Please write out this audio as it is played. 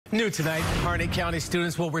New tonight, Harnett County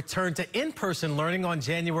students will return to in-person learning on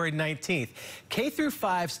January 19th. K through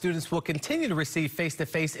 5 students will continue to receive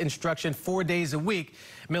face-to-face instruction 4 days a week.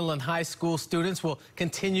 Middle and high school students will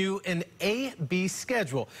continue an A-B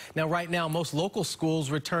schedule. Now, right now, most local schools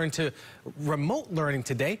return to remote learning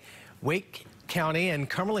today. Wake County and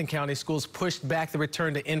Cumberland County schools pushed back the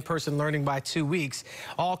return to in-person learning by 2 weeks.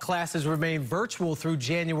 All classes remain virtual through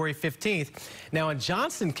January 15th. Now in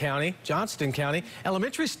Johnston County,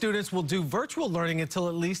 elementary students will do virtual learning until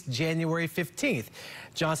at least January 15th.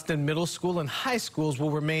 Johnston Middle School and high schools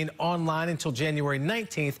will remain online until January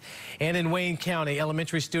 19th. And in Wayne County,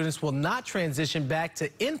 elementary students will not transition back to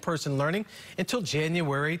in-person learning until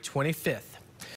January 25th.